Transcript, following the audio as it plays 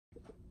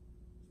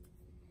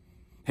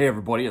Hey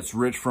everybody, it's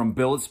Rich from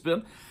Billet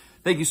Spin.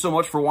 Thank you so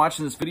much for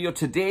watching this video.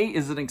 Today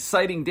is an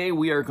exciting day.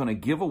 We are going to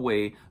give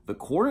away the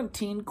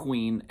Quarantine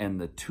Queen and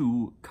the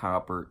 2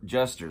 copper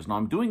jesters. Now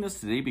I'm doing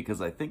this today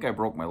because I think I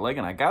broke my leg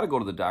and I got to go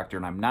to the doctor,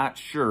 and I'm not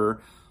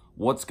sure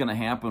what's going to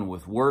happen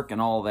with work and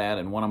all that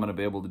and when I'm going to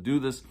be able to do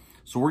this.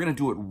 So we're going to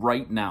do it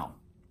right now.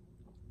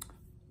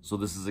 So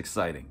this is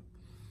exciting.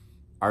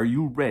 Are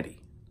you ready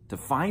to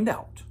find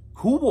out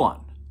who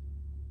won?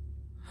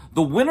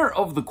 The winner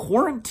of the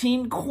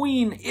Quarantine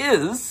Queen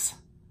is,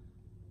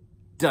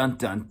 dun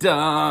dun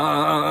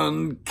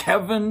dun,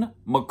 Kevin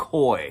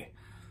McCoy.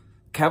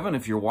 Kevin,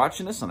 if you're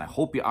watching this, and I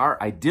hope you are,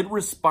 I did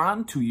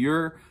respond to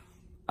your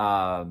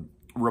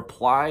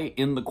reply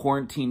in the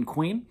Quarantine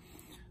Queen,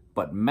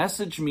 but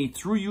message me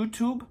through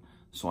YouTube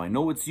so I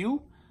know it's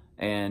you,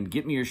 and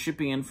get me your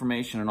shipping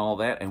information and all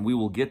that, and we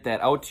will get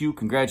that out to you.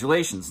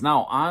 Congratulations.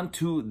 Now, on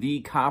to the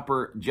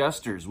Copper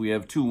Jesters. We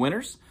have 2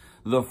 winners.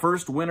 The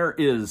first winner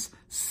is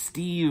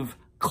Steve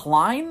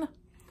Klein,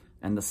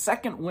 and the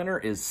second winner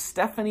is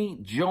Stephanie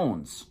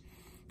Jones.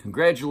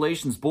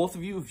 Congratulations, both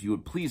of you. If you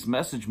would please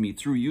message me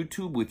through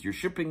YouTube with your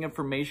shipping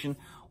information,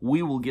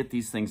 we will get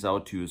these things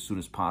out to you as soon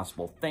as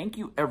possible. Thank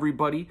you,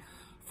 everybody,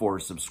 for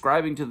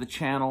subscribing to the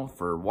channel,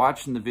 for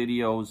watching the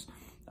videos.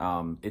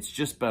 It's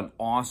just been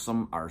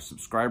awesome. Our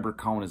subscriber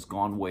count has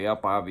gone way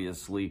up,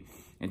 obviously,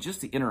 and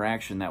just the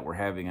interaction that we're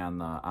having on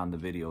the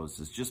videos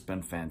has just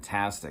been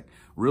fantastic.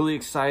 Really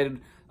excited.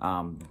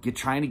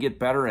 Trying to get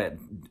better at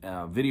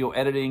video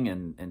editing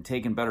and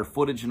taking better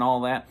footage and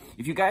all that.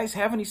 If you guys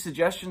have any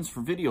suggestions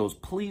for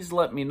videos, please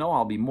let me know.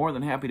 I'll be more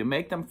than happy to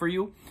make them for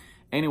you.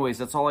 Anyways,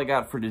 that's all I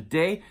got for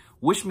today.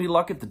 Wish me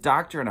luck at the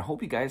doctor, and I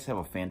hope you guys have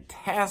a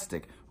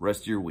fantastic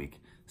rest of your week.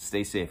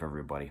 Stay safe,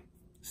 everybody.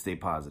 Stay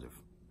positive.